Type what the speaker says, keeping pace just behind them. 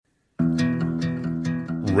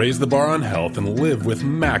Raise the bar on health and live with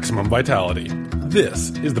maximum vitality.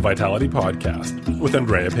 This is the Vitality Podcast with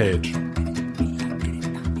Andrea Page.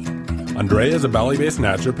 Andrea is a Bali-based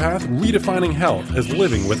naturopath redefining health as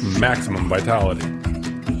living with maximum vitality.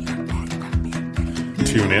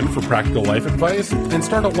 Tune in for practical life advice and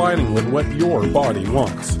start aligning with what your body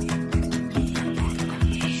wants.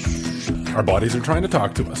 Our bodies are trying to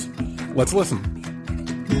talk to us. Let's listen.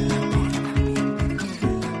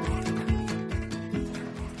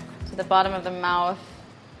 To the bottom of the mouth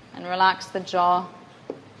and relax the jaw.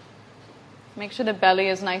 Make sure the belly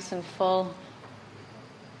is nice and full.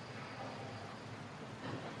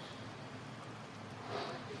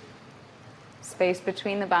 Space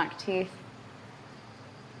between the back teeth.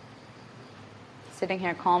 Sitting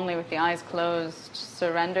here calmly with the eyes closed.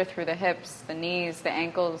 Surrender through the hips, the knees, the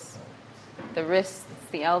ankles, the wrists,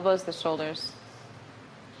 the elbows, the shoulders.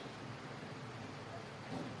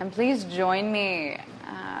 And please join me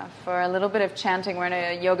for a little bit of chanting. We're in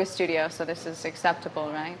a yoga studio, so this is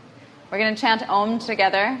acceptable, right? We're going to chant Om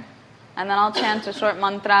together, and then I'll chant a short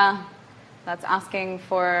mantra that's asking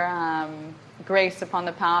for grace upon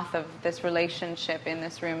the path of this relationship in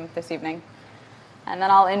this room this evening. And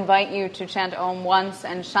then I'll invite you to chant Om once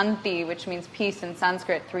and Shanti, which means peace in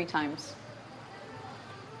Sanskrit, 3 times.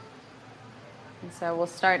 And so we'll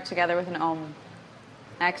start together with an Om.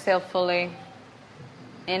 Exhale fully.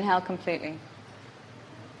 Inhale completely.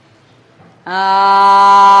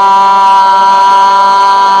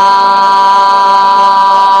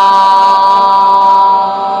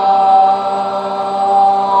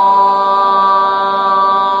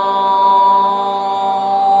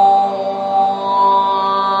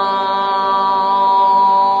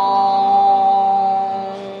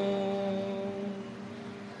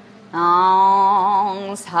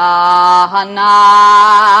 Sahana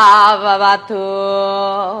vavatu,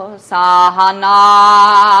 sahana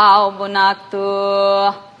bunaktu,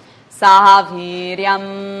 sahaviryam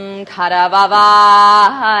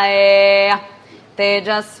karavavai,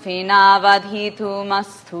 tejasvinavadhitu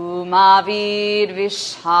mastu mavid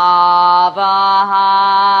vishavahai.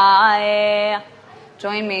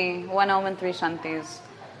 Join me, 1 Om and 3 Shantis.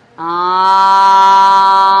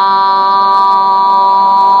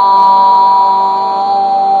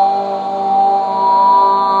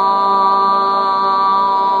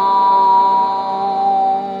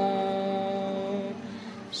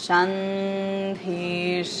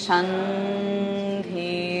 Shanti,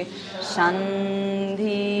 Shanti,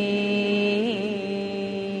 Shanti.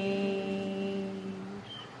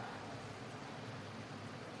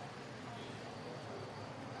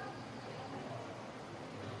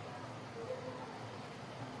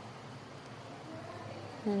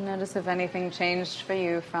 And notice if anything changed for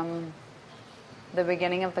you from the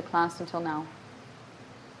beginning of the class until now.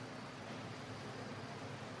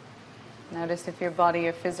 Notice if your body,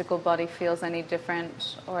 your physical body feels any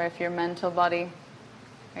different, or if your mental body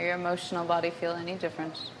or your emotional body feel any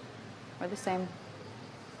different or the same.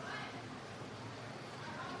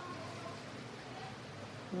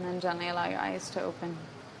 And then gently allow your eyes to open.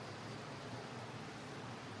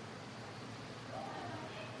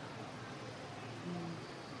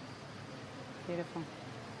 Beautiful.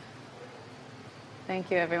 Thank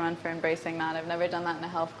you everyone for embracing that. I've never done that in a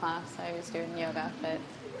health class. I was doing yoga, but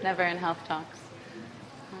never in health talks.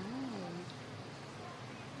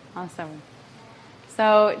 Awesome.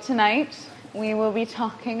 So tonight we will be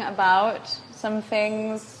talking about some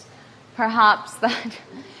things perhaps that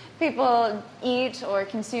people eat or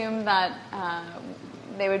consume that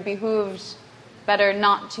they would behooved better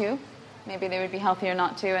not to. Maybe they would be healthier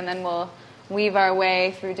not to, and then we'll weave our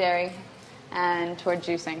way through dairy and toward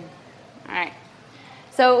juicing. All right.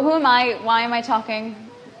 So who am I? Why am I talking?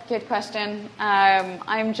 Good question.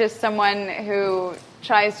 I'm just someone who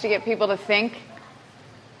tries to get people to think,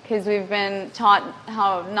 because we've been taught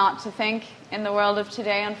how not to think in the world of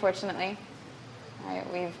today, unfortunately. Right?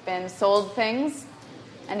 We've been sold things,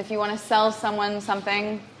 and if you want to sell someone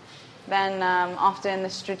something, then often the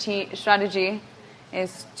strategy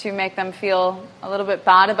is to make them feel a little bit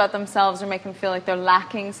bad about themselves, or make them feel like they're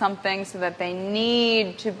lacking something, so that they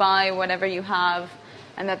need to buy whatever you have,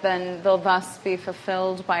 and that then they'll thus be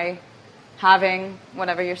fulfilled by having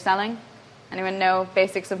whatever you're selling. Anyone know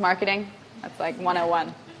basics of marketing? That's like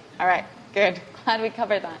 101. All right, good. Glad we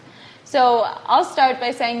covered that. So I'll start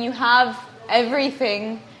by saying you have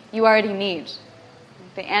everything you already need.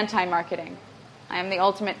 The anti-marketing. I am the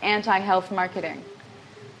ultimate anti-health marketing.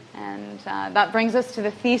 And that brings us to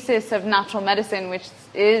the thesis of natural medicine, which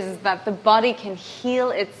is that the body can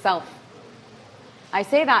heal itself. I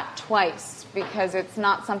say that twice because it's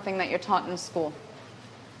not something that you're taught in school.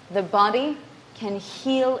 The body can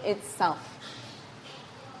heal itself.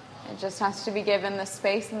 It just has to be given the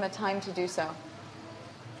space and the time to do so.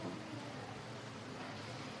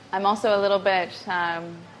 I'm also a little bit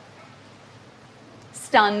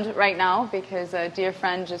stunned right now because a dear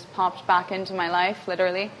friend just popped back into my life,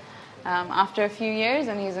 literally, after a few years,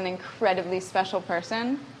 and he's an incredibly special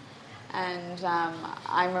person. And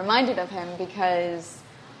I'm reminded of him because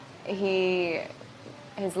his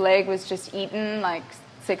leg was just eaten like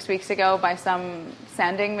 6 weeks ago by some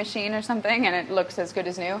sanding machine or something, and it looks as good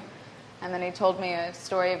as new. And then he told me a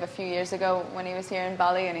story of a few years ago when he was here in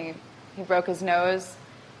Bali, and he broke his nose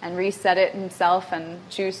and reset it himself and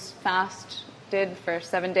juice fasted for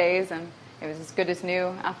 7 days, and it was as good as new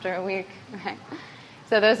after a week. Right?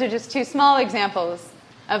 So those are just two small examples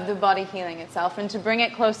of the body healing itself. And to bring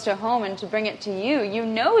it close to home and to bring it to you, you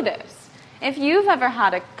know this. If you've ever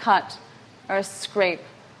had a cut or a scrape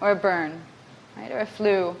or a burn, right, or a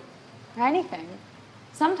flu or anything,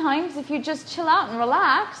 sometimes if you just chill out and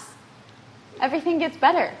relax, everything gets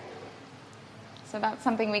better. So that's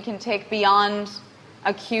something we can take beyond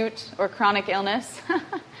acute or chronic illness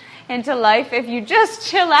into life. If you just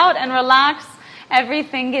chill out and relax,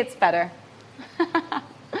 everything gets better.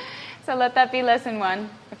 So let that be lesson 1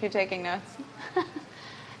 if you're taking notes.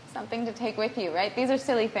 Something to take with you, right? These are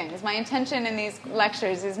silly things. My intention in these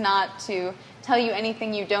lectures is not to tell you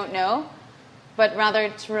anything you don't know, but rather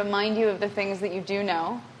to remind you of the things that you do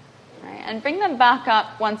know, right? And bring them back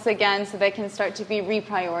up once again so they can start to be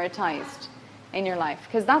reprioritized in your life.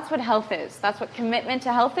 Because that's what health is. That's what commitment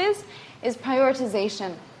to health is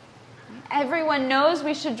prioritization. Everyone knows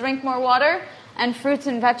we should drink more water, and fruits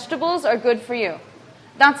and vegetables are good for you.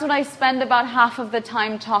 That's what I spend about half of the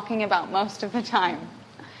time talking about most of the time.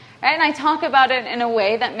 Right? And I talk about it in a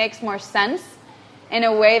way that makes more sense, in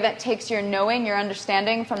a way that takes your knowing, your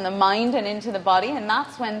understanding from the mind and into the body, and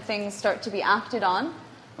that's when things start to be acted on,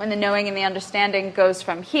 when the knowing and the understanding goes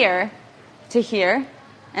from here to here.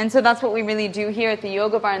 And so that's what we really do here at the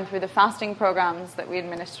Yoga Barn through the fasting programs that we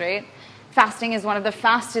administrate. Fasting is one of the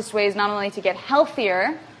fastest ways not only to get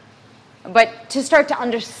healthier, but to start to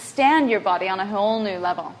understand your body on a whole new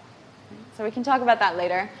level. So we can talk about that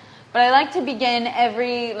later. But I like to begin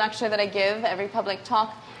every lecture that I give, every public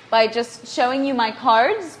talk, by just showing you my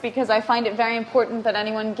cards, because I find it very important that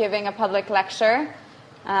anyone giving a public lecture,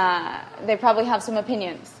 they probably have some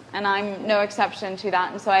opinions. And I'm no exception to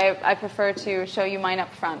that. And so I prefer to show you mine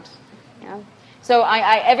up front. Yeah? So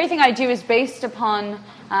everything I do is based upon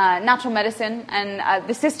natural medicine, and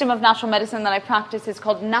the system of natural medicine that I practice is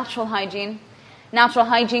called natural hygiene. Natural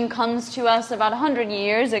hygiene comes to us about 100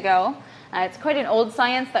 years ago. It's quite an old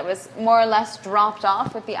science that was more or less dropped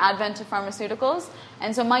off with the advent of pharmaceuticals.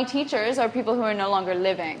 And so my teachers are people who are no longer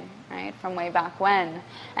living, right, from way back when.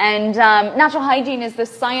 And natural hygiene is the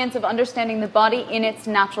science of understanding the body in its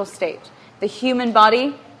natural state, the human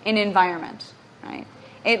body in environment, right?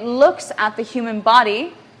 It looks at the human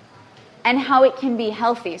body and how it can be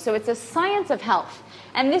healthy. So it's a science of health.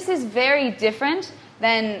 And this is very different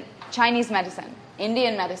than Chinese medicine,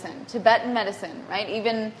 Indian medicine, Tibetan medicine, right?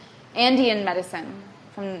 Even Andean medicine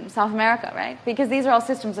from South America, right? Because these are all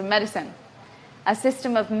systems of medicine. A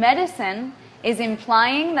system of medicine is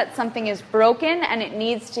implying that something is broken and it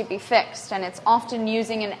needs to be fixed. And it's often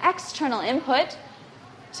using an external input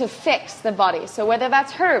to fix the body. So whether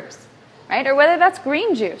that's herbs, right? Or whether that's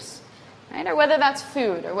green juice, right? Or whether that's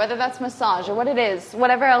food, or whether that's massage, or what it is,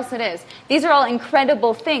 whatever else it is. These are all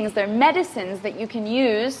incredible things. They're medicines that you can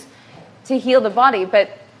use to heal the body.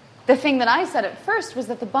 But the thing that I said at first was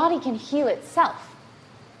that the body can heal itself,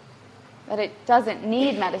 that it doesn't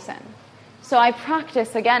need medicine. So I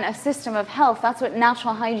practice, again, a system of health. That's what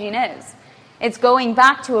natural hygiene is. It's going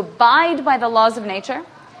back to abide by the laws of nature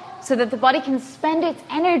so that the body can spend its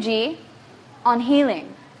energy on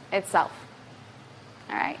healing itself.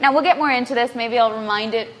 All right. Now we'll get more into this. Maybe I'll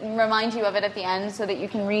remind you of it at the end so that you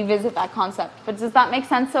can revisit that concept. But does that make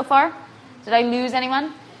sense so far? Did I lose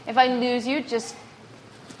anyone? If I lose you, just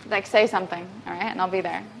say something, all right, and I'll be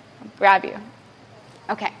there. I'll grab you.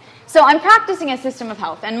 Okay. So I'm practicing a system of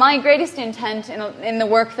health, and my greatest intent in the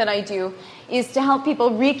work that I do is to help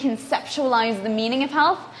people reconceptualize the meaning of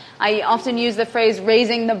health. I often use the phrase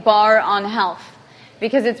raising the bar on health,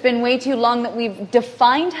 because it's been way too long that we've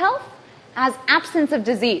defined health as absence of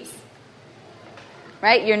disease,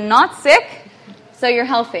 right? You're not sick, so you're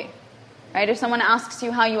healthy, right? If someone asks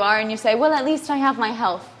you how you are and you say, well, at least I have my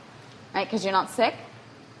health, right, because you're not sick.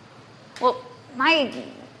 Well, my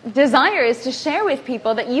desire is to share with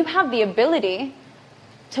people that you have the ability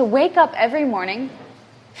to wake up every morning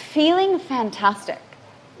feeling fantastic.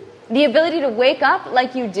 The ability to wake up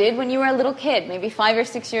like you did when you were a little kid, maybe 5 or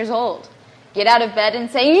 6 years old, Get out of bed and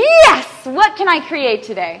say, yes, what can I create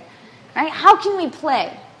today? Right? How can we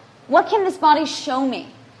play? What can this body show me?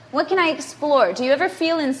 What can I explore? Do you ever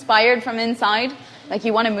feel inspired from inside? Like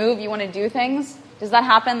you want to move, you want to do things? Does that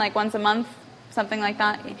happen like once a month? Something like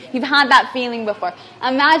that? You've had that feeling before.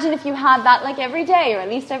 Imagine if you had that like every day or at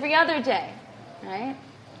least every other day. Right?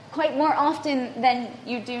 Quite more often than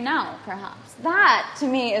you do now, perhaps. That, to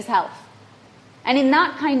me, is health. And in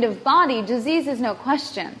that kind of body, disease is no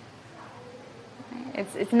question.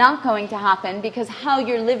 It's not going to happen because how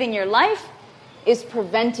you're living your life is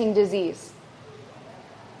preventing disease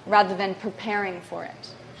rather than preparing for it.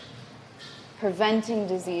 Preventing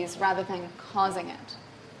disease rather than causing it.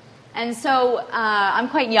 And so I'm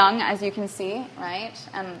quite young, as you can see, right?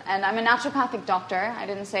 And I'm a naturopathic doctor. I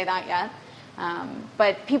didn't say that yet.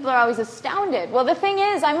 But people are always astounded. Well, the thing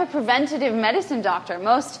is, I'm a preventative medicine doctor.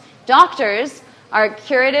 Most doctors are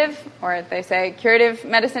curative, or they say curative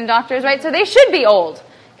medicine doctors, right? So they should be old,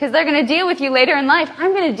 because they're going to deal with you later in life.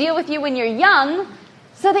 I'm going to deal with you when you're young,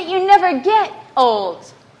 so that you never get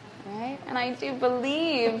old, right? And I do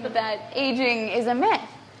believe that aging is a myth.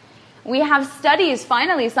 We have studies,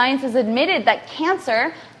 finally, science has admitted that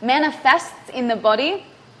cancer manifests in the body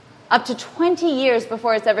up to 20 years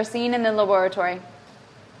before it's ever seen in the laboratory.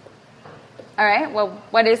 All right, well,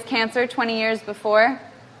 what is cancer 20 years before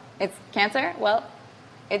it's cancer? Well,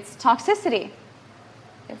 it's toxicity.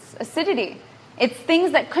 It's acidity. It's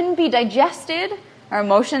things that couldn't be digested or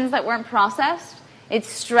emotions that weren't processed. It's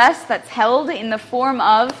stress that's held in the form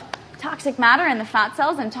of toxic matter in the fat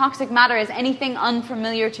cells, and toxic matter is anything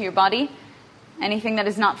unfamiliar to your body, anything that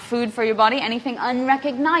is not food for your body, anything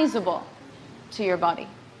unrecognizable to your body.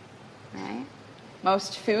 Right?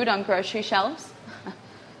 Most food on grocery shelves.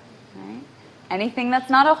 Right? Anything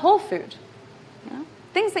that's not a whole food. You know?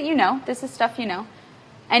 Things that you know. This is stuff you know.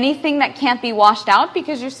 Anything that can't be washed out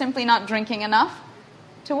because you're simply not drinking enough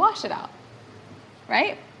to wash it out.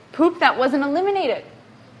 Right? Poop that wasn't eliminated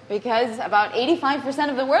because about 85%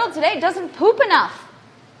 of the world today doesn't poop enough.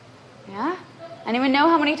 Yeah? Anyone know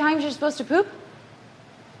how many times you're supposed to poop?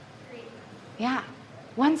 3. Yeah.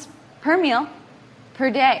 Once per meal per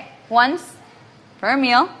day. Once per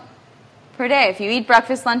meal per day. If you eat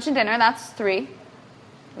breakfast, lunch, and dinner, that's 3.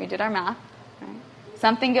 We did our math. Right?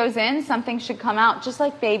 Something goes in, something should come out. Just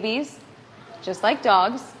like babies, just like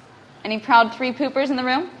dogs. Any proud 3 poopers in the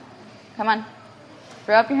room? Come on.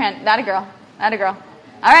 Throw up your hand. That a girl. That a girl.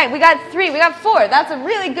 All right, we got 3. We got 4. That's a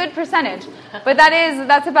really good percentage. But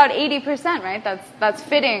that's about 80%, right? That's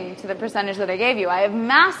fitting to the percentage that I gave you. I have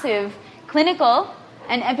massive clinical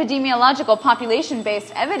and epidemiological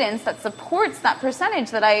population-based evidence that supports that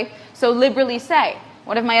percentage that I so liberally say.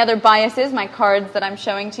 One of my other biases, my cards that I'm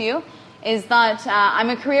showing to you, is that I'm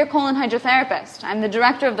a career colon hydrotherapist. I'm the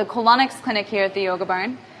director of the colonics clinic here at the Yoga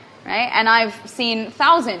Barn, right? And I've seen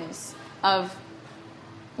thousands of,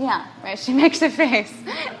 yeah, right, she makes a face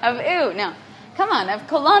of, ooh, no. Come on, of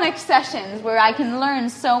colonic sessions where I can learn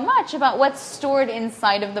so much about what's stored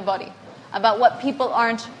inside of the body, about what people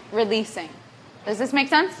aren't releasing. Does this make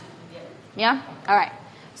sense? Yeah? All right.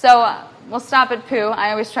 So we'll stop at poo. I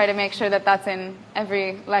always try to make sure that that's in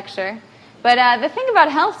every lecture. But the thing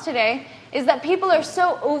about health today is that people are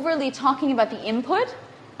so overly talking about the input,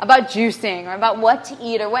 about juicing, or about what to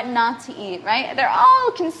eat or what not to eat, right? They're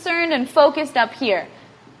all concerned and focused up here.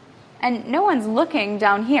 And no one's looking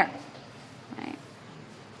down here. Right?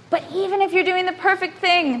 But even if you're doing the perfect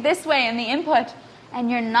thing this way in the input, and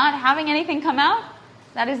you're not having anything come out,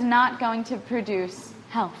 that is not going to produce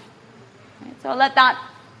health. Right? So let that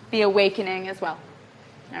be awakening as well.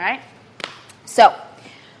 All right? So,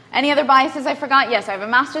 any other biases I forgot? Yes, I have a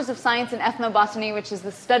Master's of Science in Ethnobotany, which is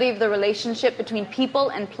the study of the relationship between people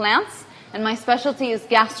and plants. And my specialty is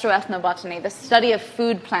gastroethnobotany, the study of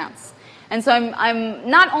food plants. And so I'm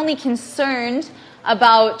not only concerned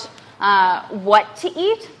about what to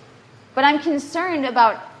eat, but I'm concerned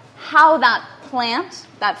about how that plant,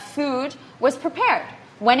 that food, was prepared,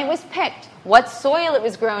 when it was picked, what soil it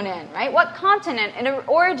was grown in, right? What continent it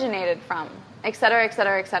originated from, et cetera, et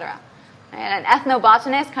cetera, et cetera. And an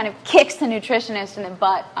ethnobotanist kind of kicks the nutritionist in the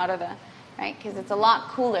butt out of the, right? Because it's a lot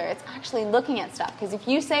cooler. It's actually looking at stuff. Because if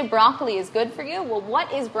you say broccoli is good for you, well,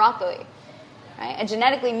 what is broccoli? Right? A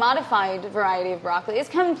genetically modified variety of broccoli is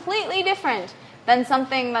completely different than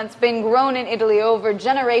something that's been grown in Italy over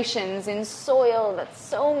generations in soil that's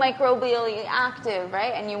so microbially active,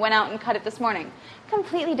 right? And you went out and cut it this morning.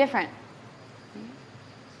 Completely different.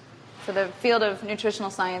 So the field of nutritional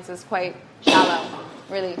science is quite shallow,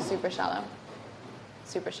 really super shallow.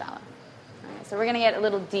 Super shallow. All right, so we're going to get a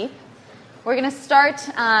little deep. We're going to start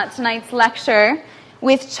tonight's lecture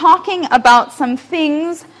with talking about some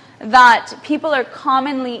things that people are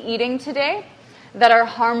commonly eating today that are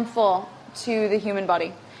harmful to the human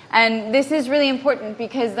body. And this is really important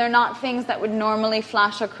because they're not things that would normally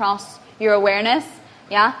flash across your awareness.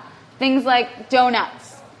 Yeah? Things like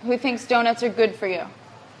donuts. Who thinks donuts are good for you?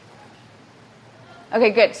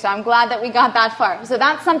 Okay, good. So I'm glad that we got that far. So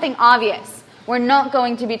that's something obvious. We're not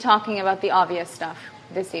going to be talking about the obvious stuff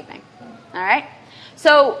this evening. All right?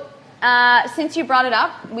 So since you brought it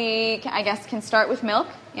up, we, I guess, can start with milk.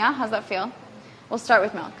 Yeah? How's that feel? We'll start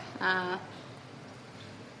with milk.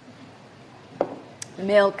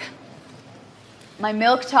 Milk. My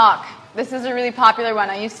milk talk. This is a really popular one.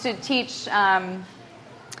 I used to teach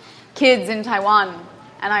kids in Taiwan,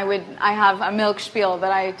 and I have a milk spiel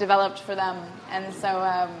that I developed for them. And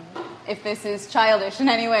so if this is childish in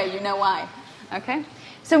any way, you know why. Okay?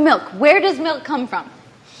 So milk. Where does milk come from?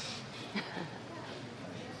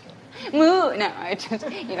 Moo. No,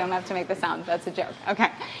 you don't have to make the sound. That's a joke. Okay.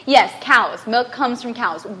 Yes, cows. Milk comes from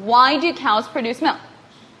cows. Why do cows produce milk?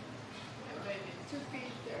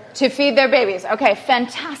 To feed their babies. Okay,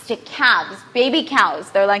 fantastic. Calves, baby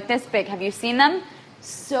cows. They're like this big. Have you seen them?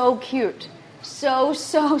 So cute. So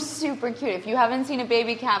super cute. If you haven't seen a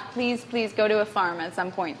baby calf, please go to a farm at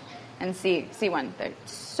some point and see one. They're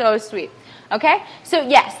so sweet. Okay? So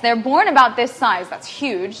yes, they're born about this size. That's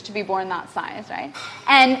huge to be born that size, right?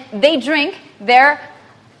 And they drink their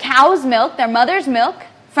cow's milk, their mother's milk,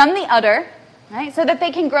 from the udder, right? So that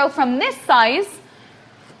they can grow from this size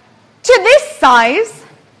to this size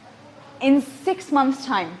in 6 months'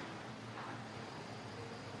 time.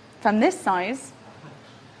 From this size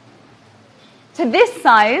to this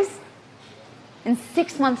size in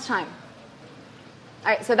 6 months' time.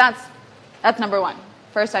 All right, so that's number one.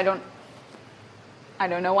 First, I don't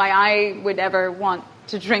know why I would ever want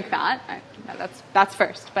to drink that. That's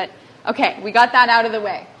first. But okay, we got that out of the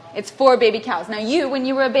way. It's for baby cows. Now you, when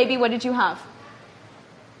you were a baby, what did you have?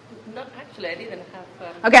 No, actually, I didn't have...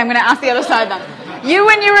 Okay, I'm going to ask the other side then. You,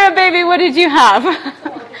 when you were a baby, what did you have?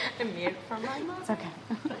 The milk from my mother. It's okay.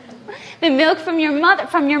 The milk from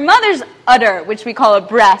your mother's udder, which we call a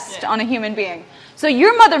breast on a human being. So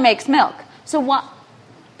your mother makes milk. So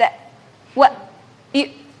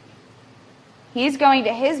he's going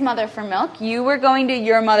to his mother for milk. You were going to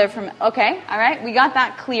your mother for milk. Okay, all right, we got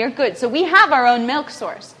that clear. Good. So we have our own milk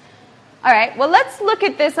source. All right, well, let's look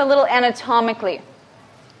at this a little anatomically.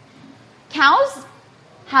 Cows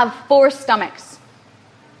have 4 stomachs.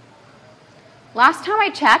 Last time I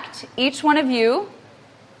checked, each one of you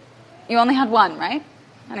only had 1, right?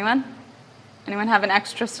 Anyone? Anyone have an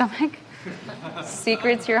extra stomach?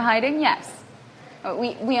 Secrets you're hiding? Yes.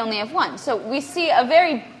 We only have 1. So we see a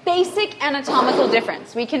very basic anatomical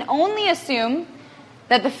difference. We can only assume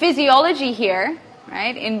that the physiology here,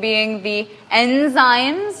 right, in being the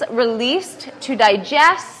enzymes released to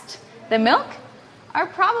digest the milk, are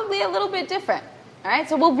probably a little bit different. All right,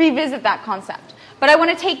 so we'll revisit that concept. But I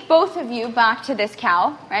want to take both of you back to this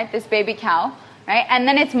cow, right, this baby cow, right, and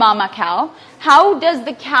then its mama cow. How does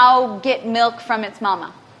the cow get milk from its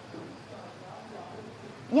mama?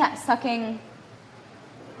 Yeah, sucking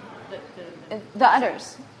the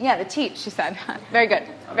udders. Yeah, the teat, she said. Very good.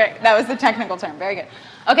 That was the technical term. Very good.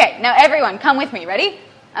 Okay, now everyone, come with me. Ready?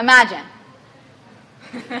 Imagine.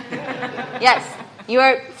 Yes, you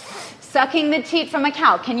are sucking the teat from a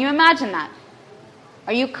cow. Can you imagine that?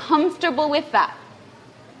 Are you comfortable with that?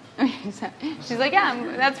 She's like, yeah,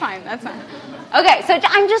 that's fine. Okay, so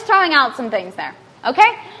I'm just throwing out some things there.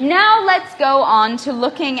 Okay? Now let's go on to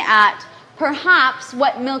looking at perhaps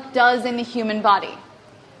what milk does in the human body.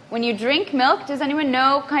 When you drink milk, does anyone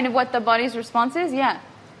know kind of what the body's response is? Yeah.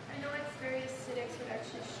 I know it's very acidic, so it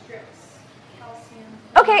actually strips calcium.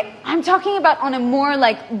 Okay, I'm talking about on a more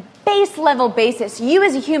like base level basis. You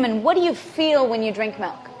as a human, what do you feel when you drink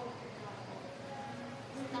milk?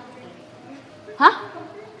 Huh?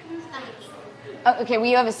 Oh, okay, well,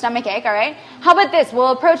 you have a stomach ache, all right? How about this?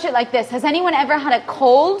 We'll approach it like this. Has anyone ever had a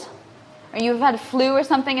cold? Or you've had a flu or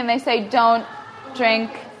something and they say, don't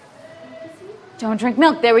drink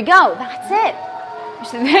milk. There we go. That's it.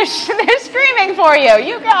 They're screaming for you.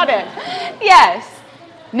 You got it. Yes.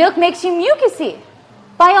 Milk makes you mucusy.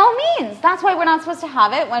 By all means. That's why we're not supposed to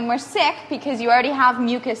have it when we're sick, because you already have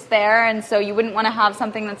mucus there, and so you wouldn't want to have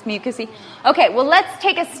something that's mucusy. Okay, well, let's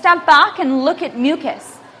take a step back and look at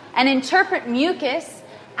mucus and interpret mucus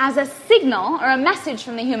as a signal or a message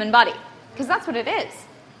from the human body, because that's what it is.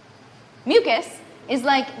 Mucus is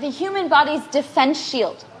like the human body's defense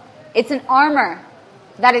shield. It's an armor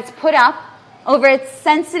that it's put up over its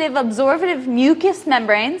sensitive, absorptive mucous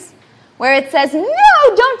membranes, where it says,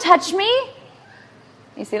 no, don't touch me.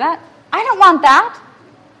 You see that? I don't want that.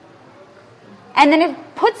 And then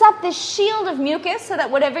it puts up this shield of mucus so that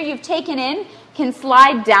whatever you've taken in can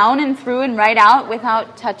slide down and through and right out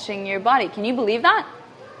without touching your body. Can you believe that?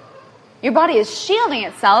 Your body is shielding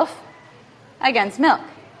itself against milk.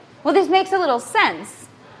 Well, this makes a little sense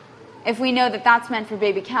if we know that that's meant for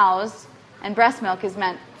baby cows and breast milk is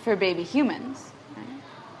meant for baby humans.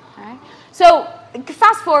 All right? So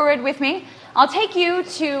fast forward with me. I'll take you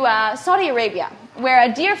to Saudi Arabia, where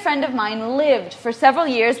a dear friend of mine lived for several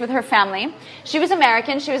years with her family. She was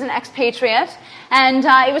American, she was an expatriate, and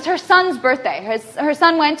it was her son's birthday. Her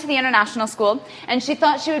son went to the international school, and she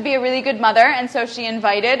thought she would be a really good mother, and so she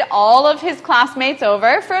invited all of his classmates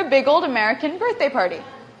over for a big old American birthday party.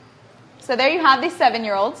 So there you have these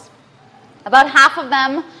 7-year-olds. About half of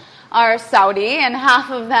them are Saudi, and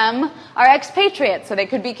half of them are expatriates, so they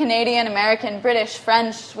could be Canadian, American, British,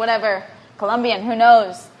 French, whatever, Colombian, who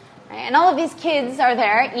knows? Right? And all of these kids are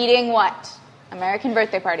there eating what? American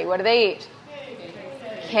birthday party. What do they eat?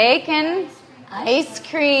 Cake and ice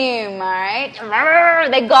cream, all right?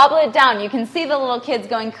 They gobble it down. You can see the little kids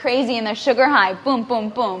going crazy in their sugar high. Boom, boom,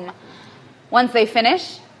 boom. Once they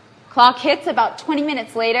finish, clock hits about 20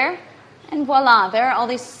 minutes later, and voila, there are all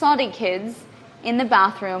these Saudi kids in the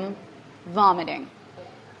bathroom vomiting.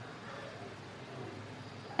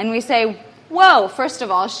 And we say, whoa, first of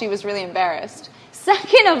all, she was really embarrassed.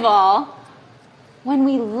 Second of all, when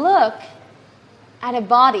we look at a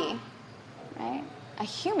body, right, a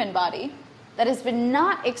human body, that has been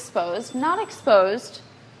not exposed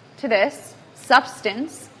to this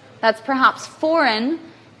substance that's perhaps foreign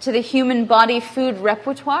to the human body food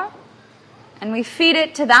repertoire, and we feed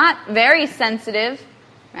it to that very sensitive,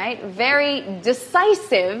 right, very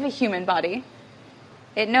decisive human body,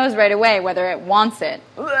 it knows right away whether it wants it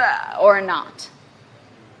or not.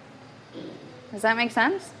 Does that make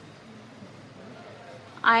sense?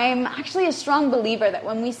 I'm actually a strong believer that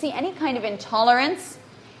when we see any kind of intolerance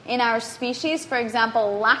in our species, for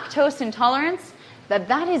example, lactose intolerance,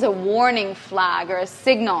 that is a warning flag or a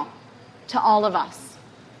signal to all of us.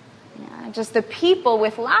 Yeah, just the people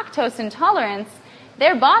with lactose intolerance,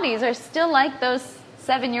 their bodies are still like those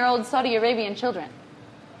 7-year-old Saudi Arabian children.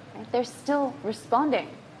 Right? They're still responding.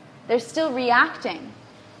 They're still reacting.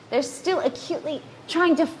 They're still acutely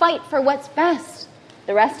trying to fight for what's best.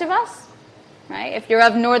 The rest of us, right? If you're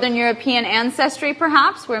of Northern European ancestry,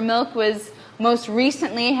 perhaps, where milk was most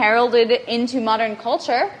recently heralded into modern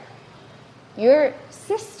culture, your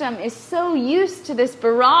system is so used to this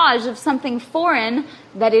barrage of something foreign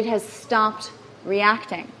that it has stopped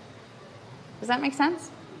reacting. Does that make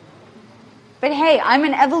sense? But hey, I'm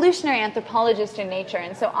an evolutionary anthropologist in nature,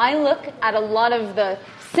 and so I look at a lot of the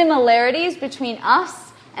similarities between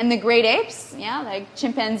us and the great apes, yeah, like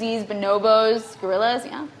chimpanzees, bonobos, gorillas,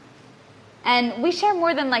 yeah. And we share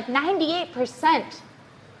more than like 98%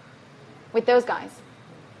 with those guys.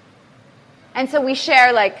 And so we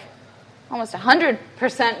share like almost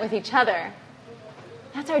 100% with each other.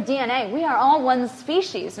 That's our DNA. We are all one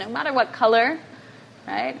species, no matter what color,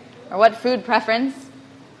 right, or what food preference.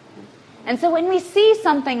 And so when we see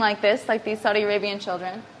something like this, like these Saudi Arabian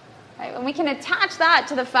children, right, when we can attach that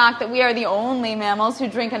to the fact that we are the only mammals who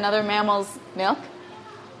drink another mammal's milk,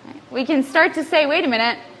 right, we can start to say, wait a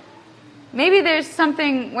minute, maybe there's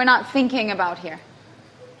something we're not thinking about here.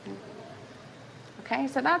 Okay,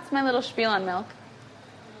 so that's my little spiel on milk.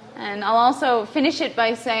 And I'll also finish it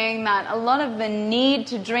by saying that a lot of the need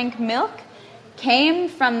to drink milk came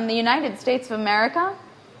from the United States of America.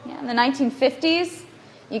 Yeah, in the 1950s,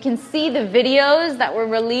 you can see the videos that were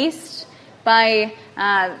released by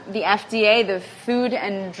the FDA, the Food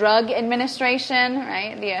and Drug Administration,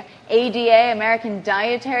 right? The ADA, American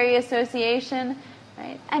Dietary Association,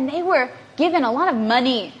 right? And they were given a lot of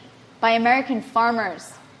money by American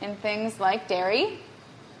farmers in things like dairy,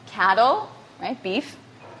 cattle, right? Beef,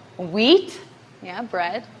 wheat, yeah,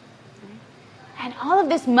 bread. And all of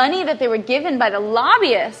this money that they were given by the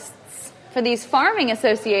lobbyists for these farming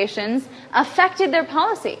associations affected their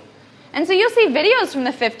policy. And so you'll see videos from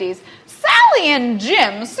the 50s. Sally and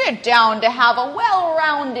Jim sit down to have a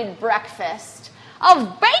well-rounded breakfast of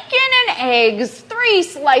bacon and eggs, 3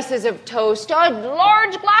 slices of toast, a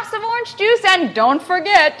large glass of orange juice, and don't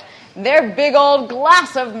forget their big old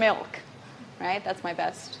glass of milk. Right? That's my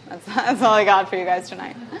best. That's all I got for you guys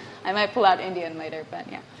tonight. I might pull out Indian later, but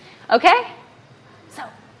yeah. Okay? So,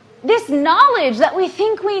 this knowledge that we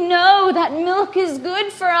think we know that milk is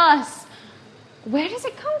good for us, where does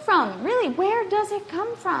it come from? Really, where does it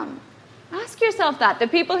come from? Ask yourself that. The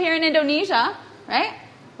people here in Indonesia, right?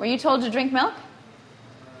 Were you told to drink milk?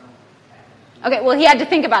 Okay, well, he had to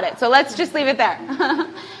think about it, so let's just leave it there.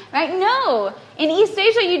 Right? No. In East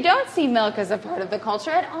Asia, you don't see milk as a part of the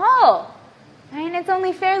culture at all. Right? And it's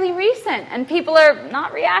only fairly recent, and people are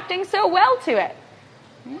not reacting so well to it.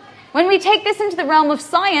 When we take this into the realm of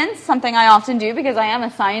science, something I often do because I am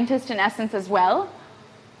a scientist in essence as well,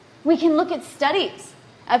 we can look at studies,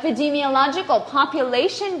 epidemiological,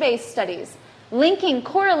 population-based studies, linking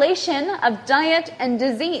correlation of diet and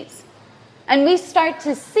disease. And we start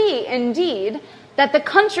to see, indeed, that the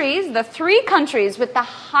 3 countries with the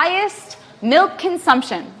highest milk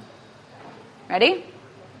consumption, ready?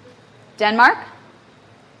 Denmark,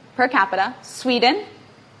 per capita, Sweden,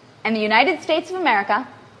 and the United States of America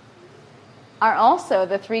are also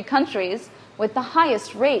the 3 countries with the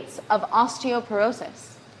highest rates of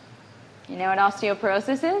osteoporosis. You know what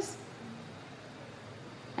osteoporosis is?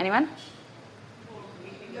 Anyone?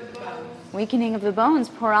 Weakening of the bones,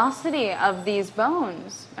 porosity of these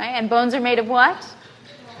bones, right? And bones are made of what?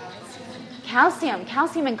 Calcium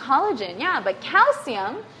and collagen, yeah, but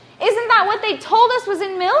calcium, isn't that what they told us was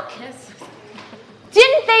in milk? Yes.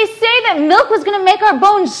 Didn't they say that milk was going to make our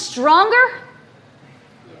bones stronger?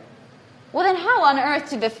 Well, then how on earth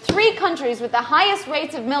do the 3 countries with the highest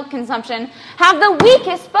rates of milk consumption have the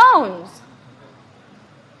weakest bones?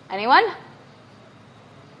 Anyone?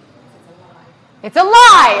 It's a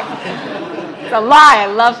lie. It's a lie. I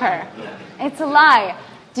love her. It's a lie.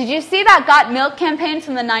 Did you see that Got Milk campaign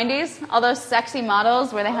from the 90s? All those sexy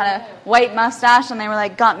models where they had a white mustache and they were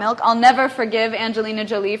like, got milk? I'll never forgive Angelina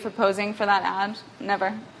Jolie for posing for that ad.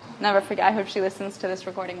 Never. Never forget. I hope she listens to this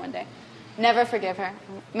recording one day. Never forgive her.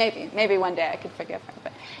 Maybe one day I could forgive her.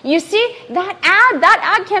 But you see, that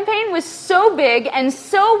ad campaign was so big and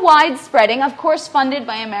so widespreading, of course funded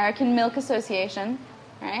by American Milk Association,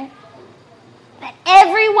 right? That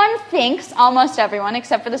everyone thinks, almost everyone,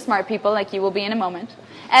 except for the smart people like you will be in a moment,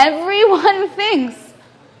 everyone thinks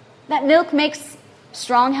that milk makes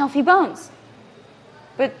strong, healthy bones.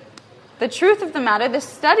 But the truth of the matter, the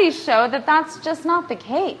studies show that that's just not the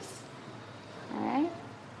case. All right?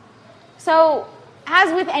 So,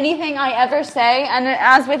 as with anything I ever say, and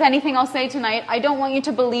as with anything I'll say tonight, I don't want you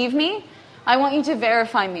to believe me. I want you to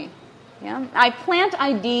verify me. Yeah? I plant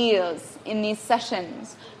ideas in these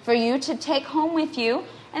sessions for you to take home with you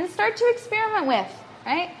and start to experiment with,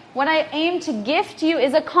 right? What I aim to gift you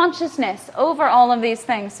is a consciousness over all of these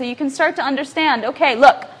things so you can start to understand, okay,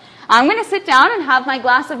 look, I'm going to sit down and have my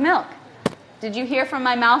glass of milk. Did you hear from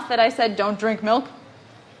my mouth that I said don't drink milk?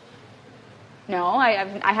 No,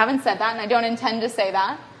 I haven't said that, and I don't intend to say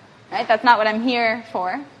that. Right? That's not what I'm here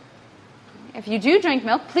for. If you do drink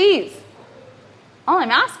milk, please. All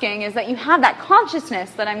I'm asking is that you have that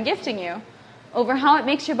consciousness that I'm gifting you over how it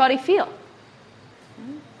makes your body feel.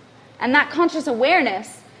 And that conscious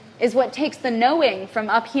awareness is what takes the knowing from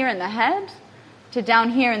up here in the head to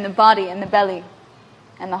down here in the body and the belly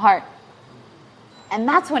and the heart. And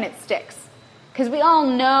that's when it sticks. Because we all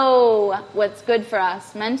know what's good for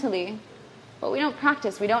us mentally, but we don't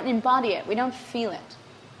practice, we don't embody it, we don't feel it.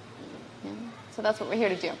 Yeah? So that's what we're here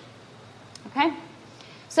to do. Okay?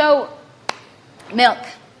 So, milk.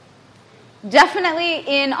 Definitely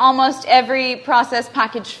in almost every processed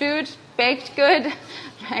packaged food, baked good,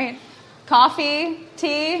 right? Coffee,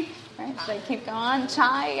 tea, right? Should I keep going?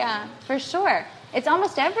 Chai, yeah, for sure. It's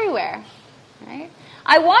almost everywhere, right?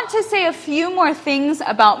 I want to say a few more things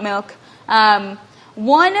about milk.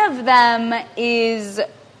 One of them is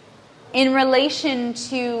in relation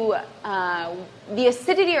to the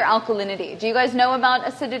acidity or alkalinity. Do you guys know about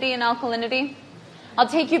acidity and alkalinity? I'll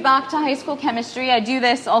take you back to high school chemistry. I do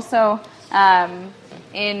this also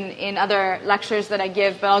in other lectures that I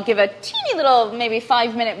give, but I'll give a teeny little, maybe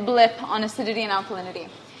 5-minute blip on acidity and alkalinity.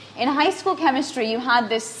 In high school chemistry, you had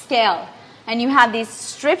this scale, and you had these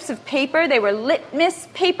strips of paper. They were litmus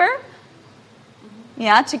paper,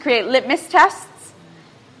 yeah, to create litmus tests.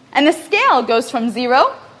 And the scale goes from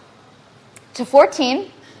 0 to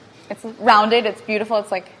 14. It's rounded, it's beautiful,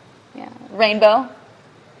 it's like rainbow.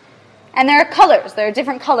 And there are colors, there are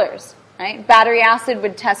different colors, right? Battery acid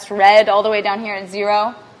would test red all the way down here at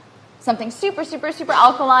 0. Something super, super, super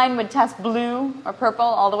alkaline would test blue or purple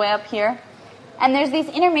all the way up here. And there's these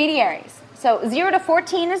intermediaries. So 0 to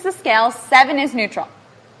 14 is the scale, 7 is neutral.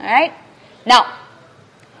 All right? Now,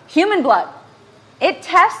 human blood, it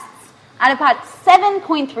tests at about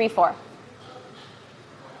 7.34.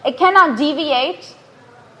 It cannot deviate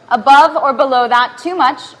above or below that too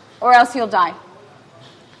much, or else you'll die.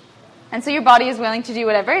 And so your body is willing to do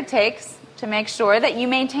whatever it takes to make sure that you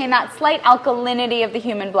maintain that slight alkalinity of the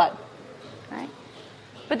human blood. Right?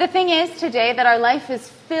 But the thing is today that our life is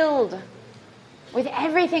filled with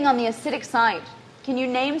everything on the acidic side. Can you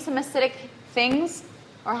name some acidic things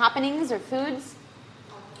or happenings or foods?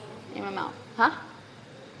 Name them out. Huh?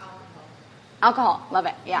 Alcohol, love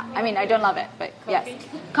it. Yeah, I mean, I don't love it, but yes.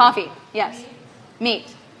 Coffee, yes.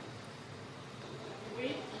 Meat.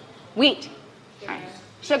 Wheat. All right.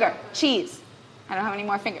 Sugar, cheese. I don't have any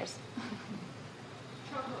more fingers.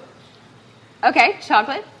 Okay,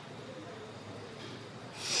 chocolate.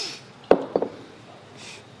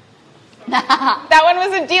 That one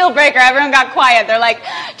was a deal breaker. Everyone got quiet. They're like,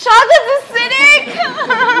 chocolate's acidic.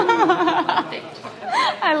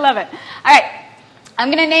 I love it. All right, I'm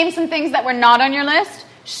going to name some things that were not on your list.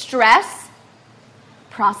 Stress,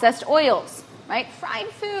 processed oils, right? Fried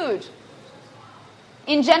food.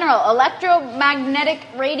 In general, electromagnetic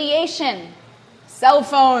radiation, cell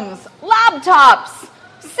phones, laptops,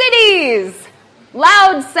 cities,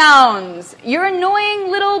 loud sounds, your annoying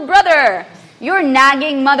little brother, your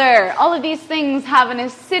nagging mother. All of these things have an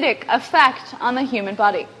acidic effect on the human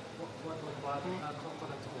body.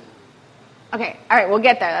 Okay, all right, we'll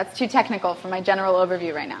get there. That's too technical for my general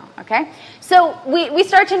overview right now, okay? So we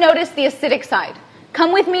start to notice the acidic side.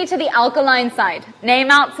 Come with me to the alkaline side.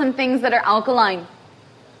 Name out some things that are alkaline.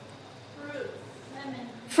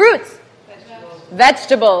 Fruits.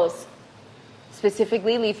 Vegetables.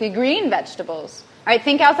 Specifically leafy green vegetables. All right,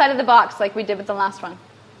 think outside of the box like we did with the last one.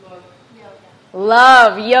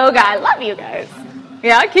 Love yoga. I love you guys.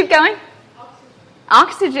 Yeah, keep going.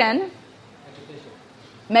 Oxygen.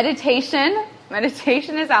 Meditation.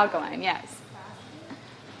 Meditation is alkaline, yes.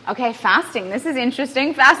 Okay, fasting. This is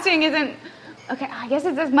interesting. Fasting isn't, okay, I guess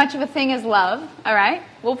it's as much of a thing as love. All right,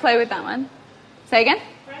 we'll play with that one. Say again?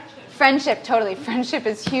 Friendship, totally. Friendship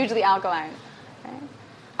is hugely alkaline.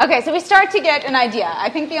 Okay, so we start to get an idea. I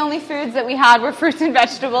think the only foods that we had were fruits and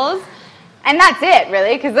vegetables. And that's it,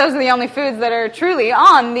 really, because those are the only foods that are truly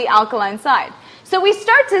on the alkaline side. So we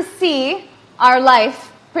start to see our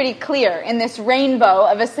life pretty clear in this rainbow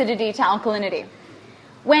of acidity to alkalinity.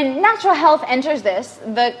 When natural health enters this,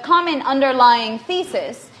 the common underlying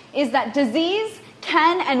thesis is that disease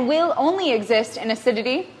can and will only exist in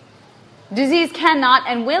acidity. Disease cannot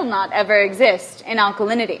and will not ever exist in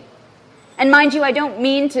alkalinity. And mind you, I don't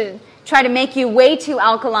mean to try to make you way too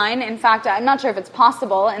alkaline. In fact, I'm not sure if it's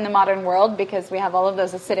possible in the modern world because we have all of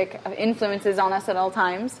those acidic influences on us at all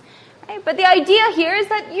times. Right? But the idea here is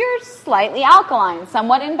that you're slightly alkaline,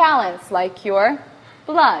 somewhat in balance, like your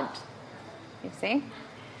blood. You see?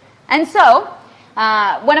 And so,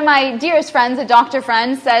 one of my dearest friends, a doctor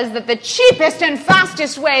friend, says that the cheapest and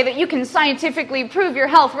fastest way that you can scientifically prove your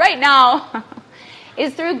health right now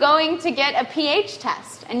is through going to get a pH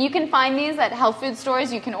test. And you can find these at health food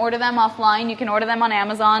stores. You can order them offline. You can order them on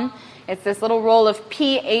Amazon. It's this little roll of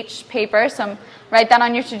pH paper. So write that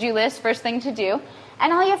on your to-do list, first thing to do.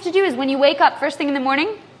 And all you have to do is when you wake up first thing in the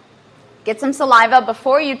morning, get some saliva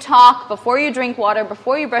before you talk, before you drink water,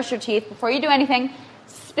 before you brush your teeth, before you do anything.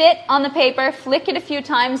 Spit on the paper, flick it a few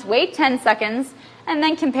times, wait 10 seconds, and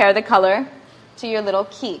then compare the color to your little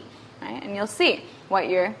key. Right? And you'll see what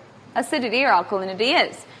your acidity or alkalinity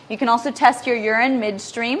is. You can also test your urine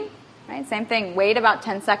midstream. Right? Same thing, wait about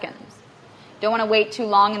 10 seconds. Don't want to wait too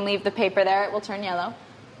long and leave the paper there, it will turn yellow.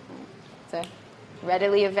 It's a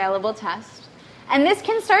readily available test. And this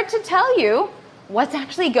can start to tell you what's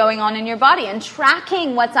actually going on in your body. And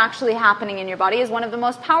tracking what's actually happening in your body is one of the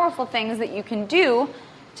most powerful things that you can do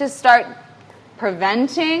to start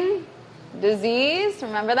preventing disease.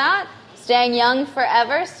 Remember that? Staying young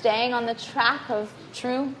forever, staying on the track of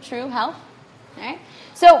true health. Right?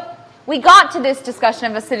 So we got to this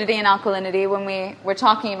discussion of acidity and alkalinity when we were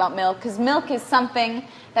talking about milk, because milk is something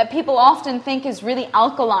that people often think is really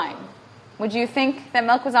alkaline. Would you think that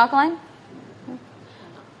milk was alkaline?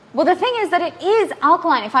 Well, the thing is that it is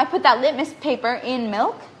alkaline. If I put that litmus paper in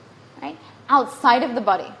milk, right, outside of the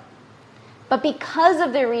body, but because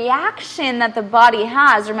of the reaction that the body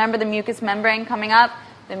has, remember the mucous membrane coming up,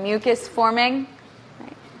 the mucus forming,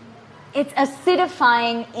 right, it's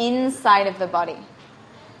acidifying inside of the body.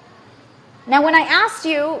 Now, when I asked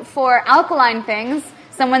you for alkaline things,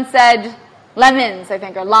 someone said lemons, I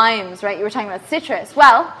think, or limes, right? You were talking about citrus.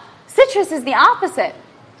 Well, citrus is the opposite.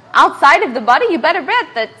 Outside of the body, you better bet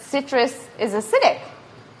that citrus is acidic.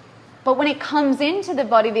 But when it comes into the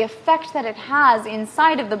body, the effect that it has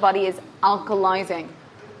inside of the body is alkalizing.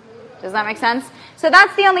 Does that make sense? So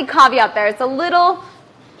that's the only caveat there. It's a little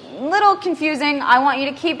confusing. I want you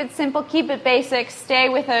to keep it simple, keep it basic, stay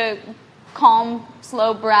with a calm,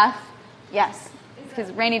 slow breath. Yes,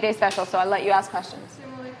 because rainy day special, so I'll let you ask questions.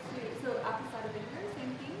 Similar to, so apple cider vinegar,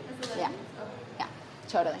 same thing as the lemons? Yeah,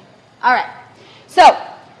 totally. All right, so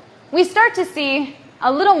we start to see a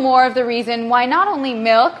little more of the reason why not only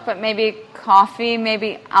milk, but maybe coffee,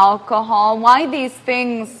 maybe alcohol, why these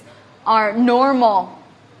things are normal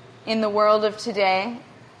in the world of today.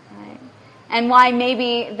 Right? and why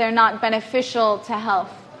maybe they're not beneficial to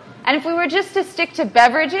health. And if we were just to stick to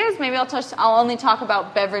beverages, maybe I'll only talk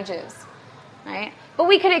about beverages, right? But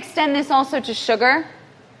we could extend this also to sugar,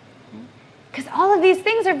 because all of these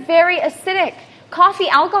things are very acidic. Coffee,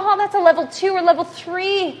 alcohol, that's a level 2 or level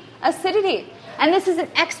 3 acidity. And this is an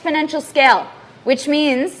exponential scale, which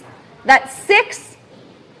means that 6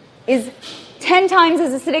 is 10 times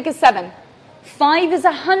as acidic as 7. 5 is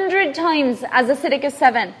 100 times as acidic as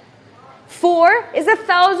 7. 4 is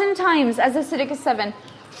 1,000 times as acidic as 7.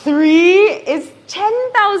 3 is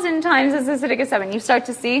 10,000 times as acidic as 7. You start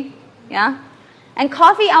to see? Yeah? And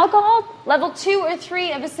coffee, alcohol, level 2 or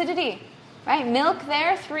 3 of acidity. Right? Milk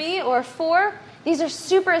there, 3 or 4. These are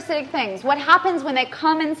super acidic things. What happens when they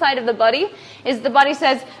come inside of the body is the body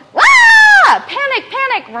says, "Ah! Panic,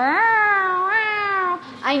 panic!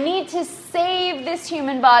 I need to save this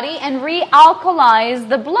human body and realkalize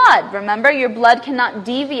the blood." Remember, your blood cannot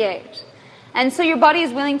deviate. And so your body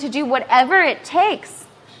is willing to do whatever it takes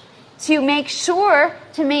to make sure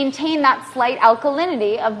to maintain that slight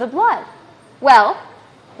alkalinity of the blood. Well,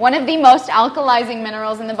 one of the most alkalizing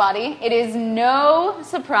minerals in the body, it is no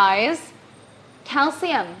surprise,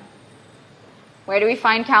 calcium. Where do we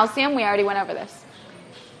find calcium? We already went over this.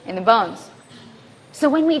 In the bones. So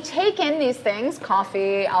when we take in these things,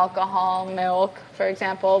 coffee, alcohol, milk, for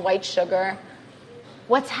example, white sugar,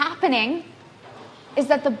 what's happening is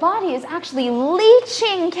that the body is actually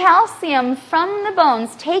leaching calcium from the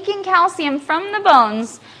bones, taking calcium from the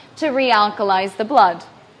bones to realkalize the blood.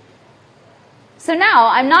 So now,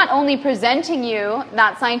 I'm not only presenting you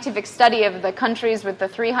that scientific study of the countries with the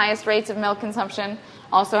 3 highest rates of milk consumption,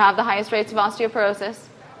 also have the highest rates of osteoporosis,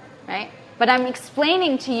 right? But I'm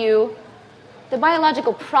explaining to you the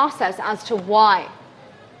biological process as to why.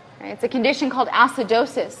 Right? It's a condition called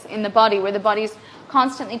acidosis in the body, where the body's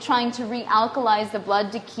constantly trying to realkalize the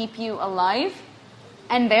blood to keep you alive,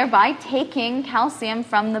 and thereby taking calcium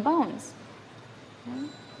from the bones. Okay?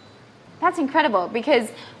 That's incredible, because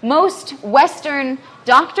most Western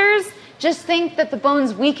doctors just think that the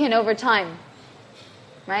bones weaken over time,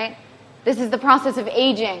 right? This is the process of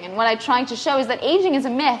aging, and what I'm trying to show is that aging is a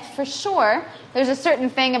myth, for sure. There's a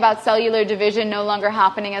certain thing about cellular division no longer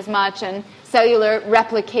happening as much, and cellular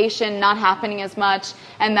replication not happening as much,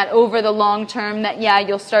 and that over the long term that, yeah,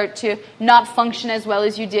 you'll start to not function as well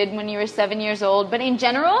as you did when you were 7 years old. But in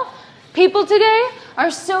general, people today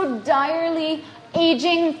are so direly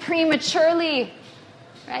aging prematurely,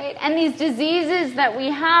 right? And these diseases that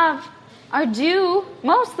we have are due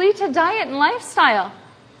mostly to diet and lifestyle,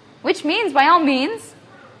 which means, by all means,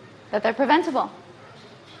 that they're preventable.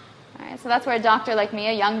 All right, so that's where a doctor like me,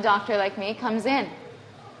 a young doctor like me, comes in,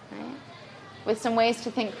 right? With some ways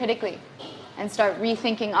to think critically and start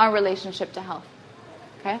rethinking our relationship to health.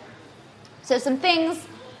 Okay? So some things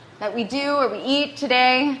that we do or we eat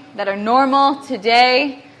today that are normal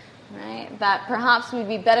today, right, that perhaps we'd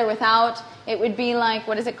be better without. It would be like,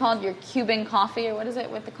 what is it called? Your Cuban coffee, or what is it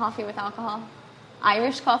with the coffee with alcohol?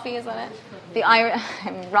 Irish coffee, is that it?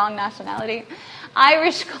 The wrong nationality.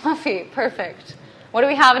 Irish coffee, perfect. What do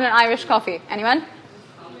we have in an Irish coffee? Anyone?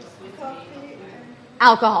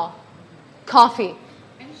 Alcohol, coffee,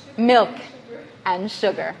 milk, and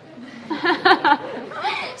sugar.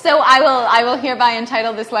 So I will hereby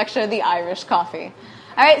entitle this lecture "The Irish Coffee."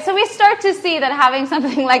 All right, so we start to see that having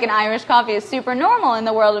something like an Irish coffee is super normal in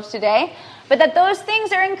the world of today, but that those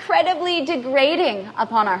things are incredibly degrading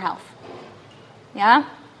upon our health. Yeah?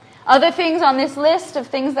 Other things on this list of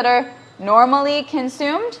things that are normally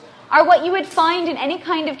consumed are what you would find in any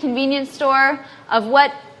kind of convenience store, of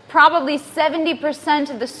what probably 70%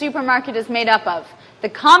 of the supermarket is made up of. The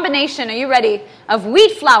combination, are you ready, of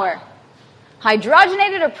wheat flour,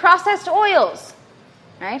 hydrogenated or processed oils,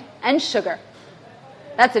 right, and sugar.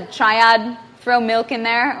 That's a triad. Throw milk in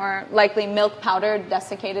there, or likely milk powder,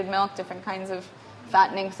 desiccated milk, different kinds of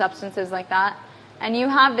fattening substances like that. And you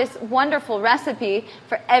have this wonderful recipe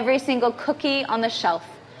for every single cookie on the shelf,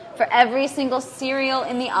 for every single cereal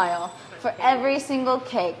in the aisle, for every single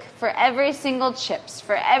cake, for every single chips,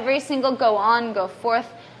 for every single go on, go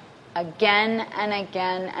forth, again and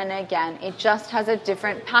again and again. It just has a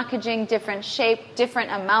different packaging, different shape,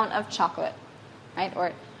 different amount of chocolate, right?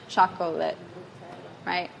 Or chocolate,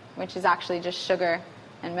 right? Which is actually just sugar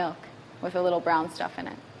and milk with a little brown stuff in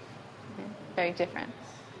it. Okay? Very different.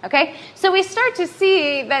 Okay? So we start to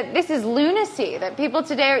see that this is lunacy, that people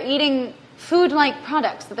today are eating food-like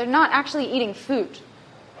products, that they're not actually eating food.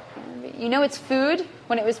 You know it's food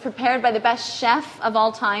when it was prepared by the best chef of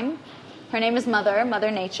all time. Her name is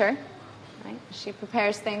Mother Nature. Right? She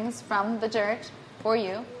prepares things from the dirt for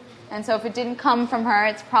you. And so if it didn't come from her,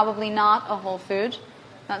 it's probably not a whole food.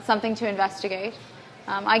 That's something to investigate.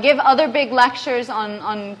 I give other big lectures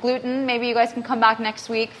on gluten. Maybe you guys can come back next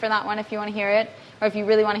week for that one if you want to hear it. Or if you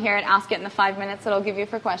really want to hear it, ask it in the 5 minutes that I'll give you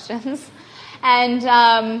for questions.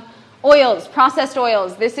 And oils, processed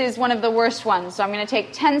oils. This is one of the worst ones. So I'm going to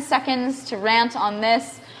take 10 seconds to rant on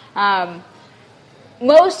this.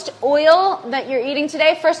 Most oil that you're eating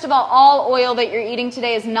today, first of all oil that you're eating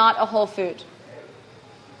today is not a whole food.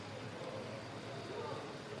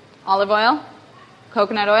 Olive oil,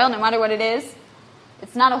 coconut oil, no matter what it is,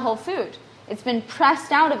 it's not a whole food. It's been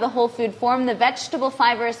pressed out of the whole food form. The vegetable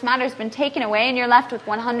fibrous matter has been taken away, and you're left with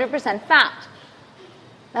 100% fat.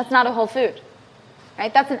 That's not a whole food.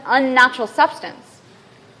 Right? That's an unnatural substance.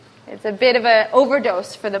 It's a bit of an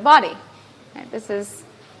overdose for the body. Right? This is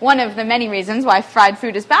one of the many reasons why fried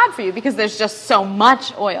food is bad for you, because there's just so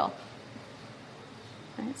much oil.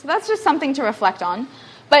 Right? So that's just something to reflect on.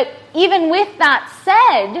 But even with that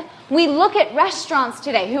said, we look at restaurants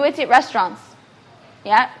today. Who eats at restaurants?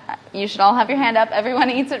 Yeah, you should all have your hand up. Everyone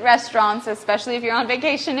eats at restaurants, especially if you're on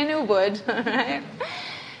vacation in Ubud. Right?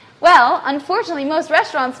 Well, unfortunately, most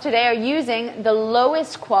restaurants today are using the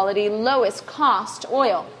lowest quality, lowest cost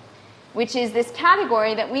oil, which is this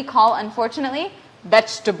category that we call, unfortunately,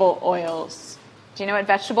 vegetable oils. Do you know what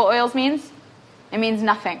vegetable oils means? It means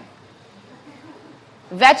nothing.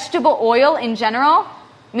 Vegetable oil in general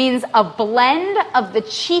means a blend of the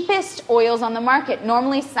cheapest oils on the market.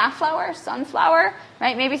 Normally safflower, sunflower,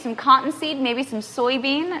 right? Maybe some cottonseed, maybe some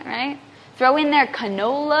soybean, right? Throw in there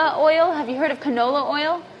canola oil. Have you heard of canola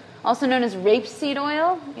oil? Also known as rapeseed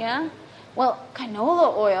oil, yeah? Well,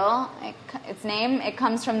 canola oil, its name, it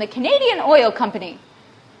comes from the Canadian Oil Company,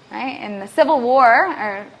 right? In the Civil War,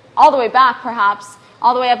 or all the way back perhaps,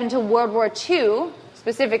 all the way up until World War II,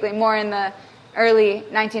 specifically more in the early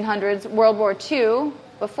 1900s, World War II,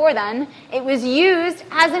 before then, it was used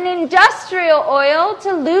as an industrial oil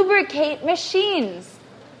to lubricate machines.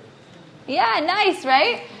 Yeah, nice,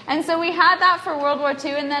 right? And so we had that for World War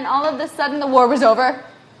II, and then all of a sudden the war was over.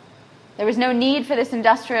 There was no need for this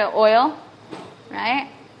industrial oil, right?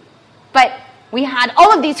 But we had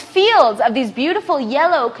all of these fields of these beautiful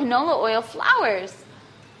yellow canola oil flowers.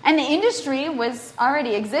 And the industry was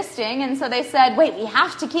already existing, and so they said, wait, we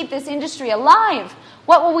have to keep this industry alive.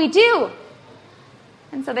 What will we do?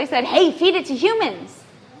 And so they said, hey, feed it to humans.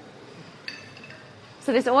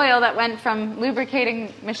 So this oil that went from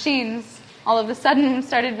lubricating machines all of a sudden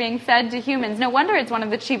started being fed to humans. No wonder it's one of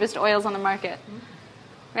the cheapest oils on the market.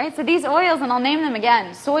 Right? So these oils, and I'll name them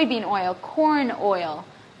again, soybean oil, corn oil,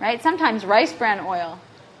 right? Sometimes rice bran oil,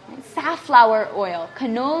 right? Safflower oil,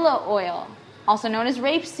 canola oil, also known as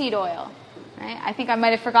rapeseed oil. Right? I think I might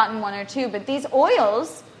have forgotten one or two, but these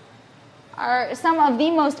oils are some of the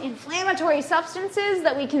most inflammatory substances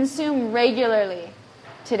that we consume regularly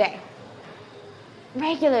today.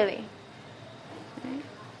 Regularly. Right?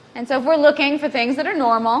 And so if we're looking for things that are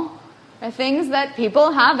normal, or things that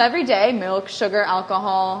people have every day, milk, sugar,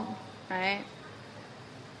 alcohol, right?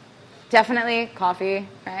 Definitely coffee,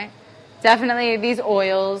 right? Definitely these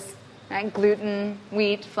oils, right? Gluten,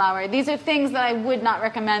 wheat, flour. These are things that I would not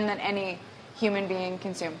recommend that any human being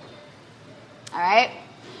consume. All right?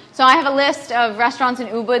 So I have a list of restaurants in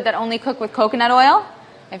Ubud that only cook with coconut oil.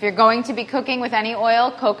 If you're going to be cooking with any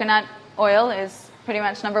oil, coconut oil is pretty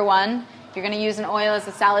much number one. If you're going to use an oil as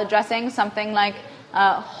a salad dressing, something like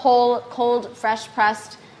whole, cold,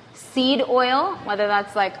 fresh-pressed seed oil, whether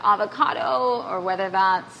that's like avocado or whether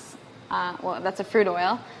that's, that's a fruit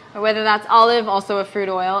oil, or whether that's olive, also a fruit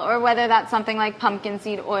oil, or whether that's something like pumpkin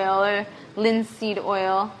seed oil or linseed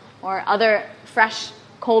oil or other fresh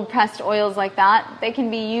cold-pressed oils like that. They can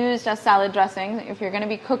be used as salad dressings if you're going to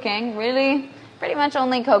be cooking, really pretty much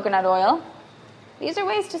only coconut oil. These are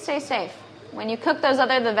ways to stay safe. When you cook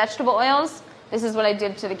the vegetable oils, this is what I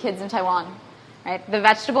did to the kids in Taiwan. Right? The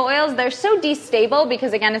vegetable oils, they're so destable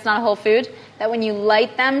because, again, it's not a whole food, that when you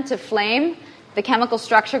light them to flame, the chemical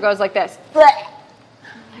structure goes like this.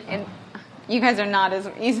 And you guys are not as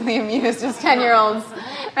easily amused as 10-year-olds.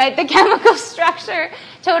 Right? The chemical structure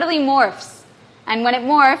totally morphs. And when it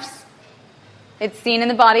morphs, it's seen in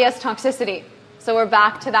the body as toxicity. So we're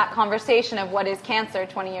back to that conversation of what is cancer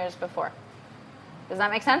 20 years before. Does that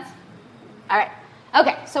make sense? All right.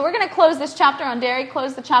 Okay, so we're going to close this chapter on dairy,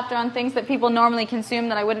 close the chapter on things that people normally consume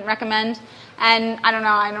that I wouldn't recommend. And I don't know,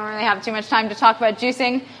 I don't really have too much time to talk about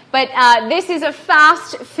juicing. But this is a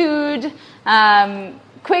fast food,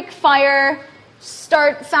 quick fire,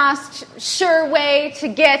 start fast, sure way to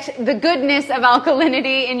get the goodness of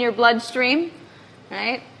alkalinity in your bloodstream.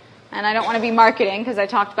 Right? And I don't want to be marketing because I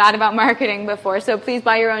talked bad about marketing before, so please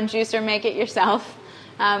buy your own juicer, make it yourself.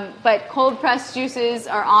 But cold-pressed juices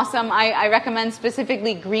are awesome. I recommend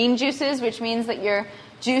specifically green juices, which means that you're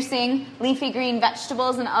juicing leafy green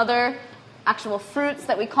vegetables and other actual fruits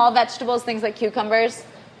that we call vegetables, things like cucumbers,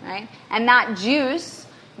 right? And that juice,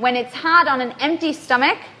 when it's had on an empty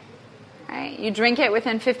stomach, right, you drink it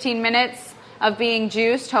within 15 minutes of being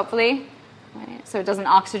juiced, hopefully, right? So it doesn't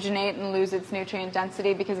oxygenate and lose its nutrient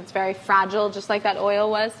density because it's very fragile, just like that oil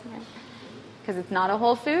was, right? Because it's not a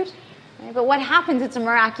whole food. Right? But what happens, it's a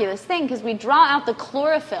miraculous thing, because we draw out the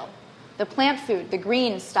chlorophyll, the plant food, the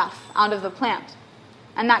green stuff, out of the plant.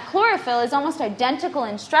 And that chlorophyll is almost identical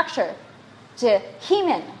in structure to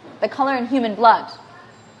hemin, the color in human blood.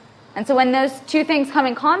 And so when those two things come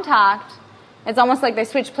in contact, it's almost like they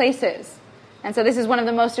switch places. And so this is one of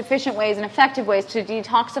the most efficient ways and effective ways to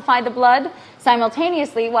detoxify the blood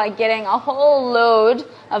simultaneously while getting a whole load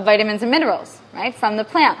of vitamins and minerals, right, from the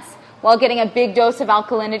plants, while getting a big dose of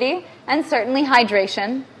alkalinity and certainly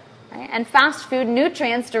hydration, right, and fast food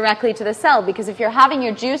nutrients directly to the cell. Because if you're having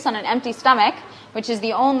your juice on an empty stomach, which is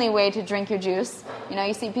the only way to drink your juice. You know,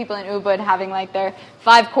 you see people in Ubud having like their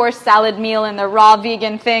 5-course salad meal and their raw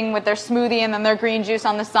vegan thing with their smoothie and then their green juice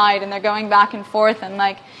on the side, and they're going back and forth and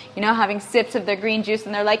like, you know, having sips of their green juice,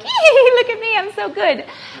 and they're like, look at me, I'm so good.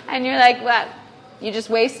 And you're like, well, you just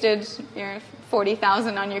wasted your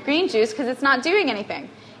 $40,000 on your green juice because it's not doing anything.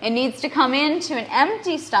 It needs to come into an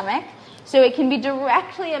empty stomach so it can be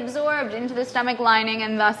directly absorbed into the stomach lining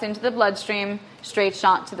and thus into the bloodstream, straight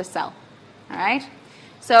shot to the cell. All right?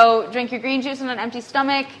 So drink your green juice on an empty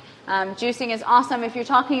stomach. Juicing is awesome. If you're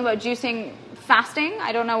talking about juicing fasting,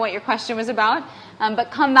 I don't know what your question was about,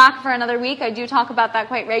 but come back for another week. I do talk about that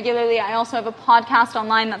quite regularly. I also have a podcast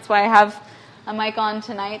online. That's why I have a mic on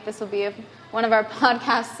tonight. This will be one of our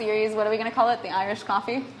podcast series. What are we going to call it? The Irish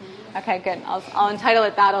Coffee? Okay, good. I'll entitle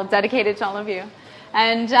it that. I'll dedicate it to all of you.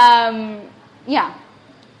 And yeah,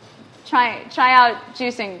 try out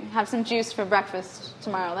juicing. Have some juice for breakfast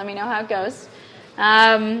tomorrow. Let me know how it goes.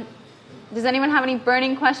 Does anyone have any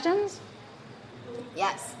burning questions?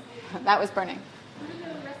 Yes, that was burning.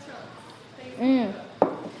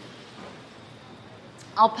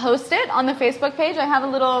 I'll post it on the Facebook page. I have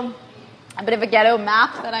a bit of a ghetto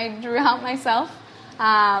map that I drew out myself.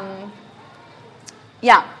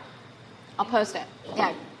 Yeah, I'll post it.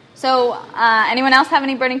 Yeah. So, anyone else have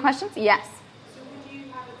any burning questions? Yes. So would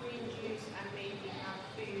you have a green juice and maybe have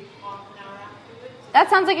food half an hour afterwards? That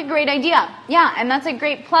sounds like a great idea. Yeah, and that's a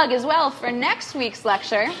great plug as well for next week's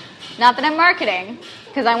lecture. Not that I'm marketing,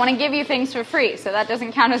 because I want to give you things for free, so that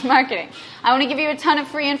doesn't count as marketing. I want to give you a ton of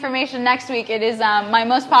free information next week. It is my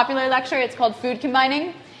most popular lecture. It's called Food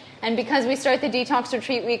Combining. And because we start the Detox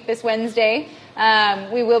Retreat Week this Wednesday,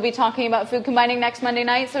 we will be talking about food combining next Monday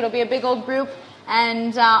night, so it'll be a big old group.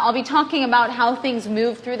 And I'll be talking about how things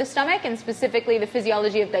move through the stomach, and specifically the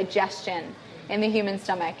physiology of digestion in the human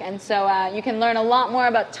stomach. And so you can learn a lot more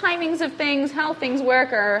about timings of things, how things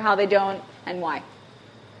work or how they don't, and why.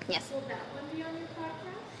 Yes? Will that one be on your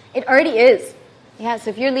podcast? It already is. Yeah, so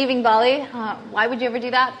if you're leaving Bali, why would you ever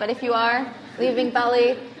do that? But if you are leaving Bali,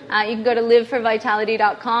 you can go to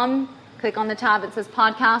liveforvitality.com, click on the tab that says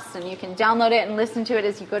podcasts, and you can download it and listen to it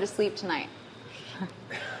as you go to sleep tonight.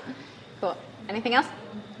 Cool. Anything else?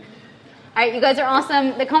 All right, you guys are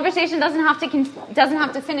awesome. The conversation doesn't have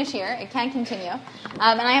to finish here. It can continue.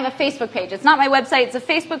 And I have a Facebook page. It's not my website. It's a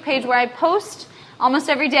Facebook page where I post almost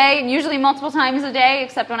every day, and usually multiple times a day,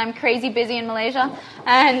 except when I'm crazy busy in Malaysia.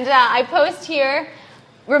 And I post here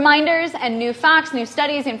reminders and new facts, new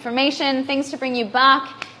studies, information, things to bring you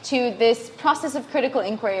back to this process of critical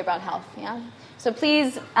inquiry about health. Yeah. So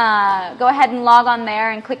please go ahead and log on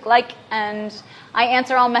there and click like, and I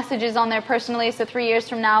answer all messages on there personally. So 3 years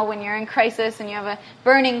from now, when you're in crisis and you have a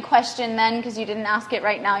burning question then, because you didn't ask it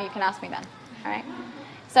right now, you can ask me then. All right.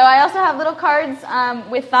 So I also have little cards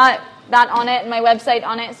with that on it and my website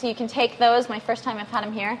on it, so you can take those. My first time I've had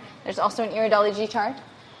them here. There's also an iridology chart.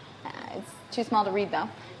 It's too small to read, though.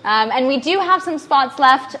 And we do have some spots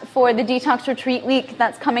left for the Detox Retreat Week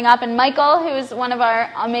that's coming up. And Michael, who is one of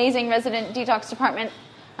our amazing resident detox department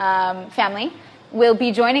family, will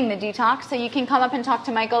be joining the detox. So you can come up and talk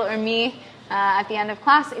to Michael or me at the end of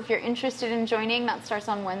class if you're interested in joining. That starts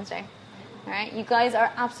on Wednesday. All right, you guys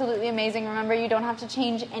are absolutely amazing. Remember, you don't have to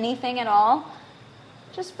change anything at all.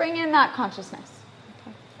 Just bring in that consciousness.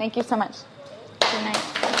 Okay. Thank you so much. Good night.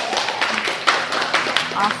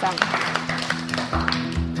 Awesome.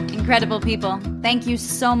 Incredible people. Thank you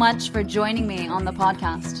so much for joining me on the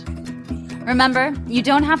podcast. Remember, you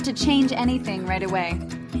don't have to change anything right away.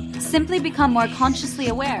 Simply become more consciously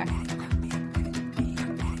aware.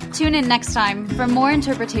 Tune in next time for more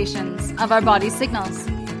interpretations of our body's signals.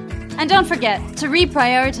 And don't forget to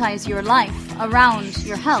reprioritize your life around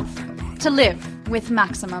your health to live with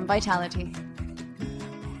maximum vitality.